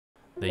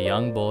The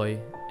Young Boy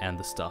and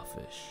the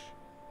Starfish.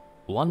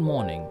 One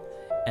morning,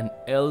 an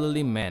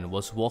elderly man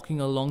was walking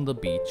along the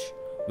beach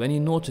when he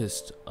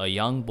noticed a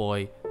young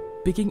boy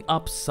picking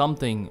up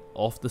something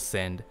off the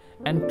sand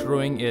and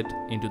throwing it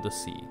into the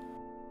sea.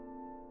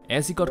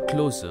 As he got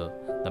closer,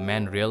 the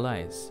man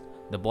realized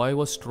the boy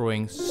was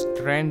throwing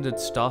stranded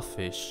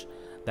starfish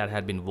that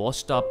had been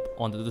washed up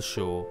onto the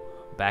shore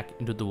back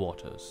into the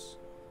waters.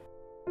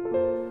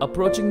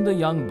 Approaching the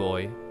young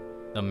boy,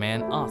 the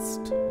man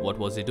asked what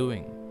was he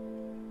doing.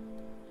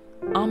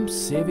 "I'm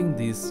saving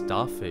these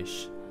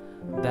starfish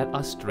that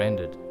are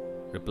stranded,"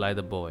 replied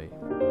the boy.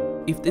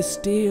 "If they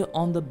stay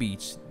on the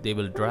beach, they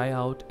will dry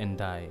out and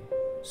die.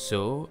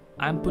 So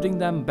I'm putting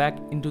them back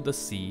into the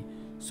sea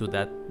so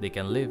that they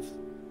can live."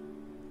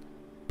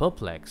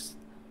 Perplexed,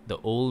 the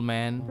old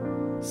man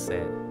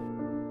said,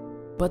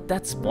 "But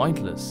that's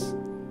pointless.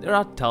 There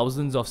are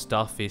thousands of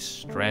starfish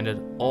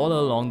stranded all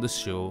along the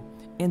shore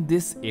in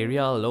this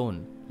area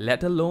alone,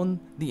 let alone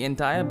the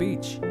entire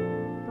beach.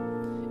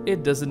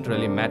 It doesn't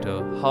really matter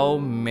how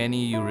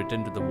many you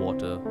return to the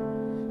water,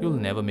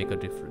 you'll never make a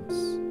difference."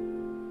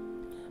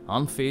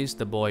 Unfazed,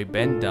 the boy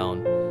bent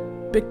down,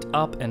 picked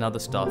up another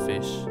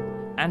starfish,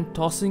 and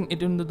tossing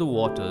it into the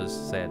waters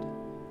said,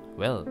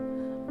 "Well,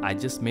 I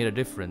just made a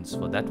difference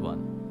for that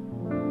one."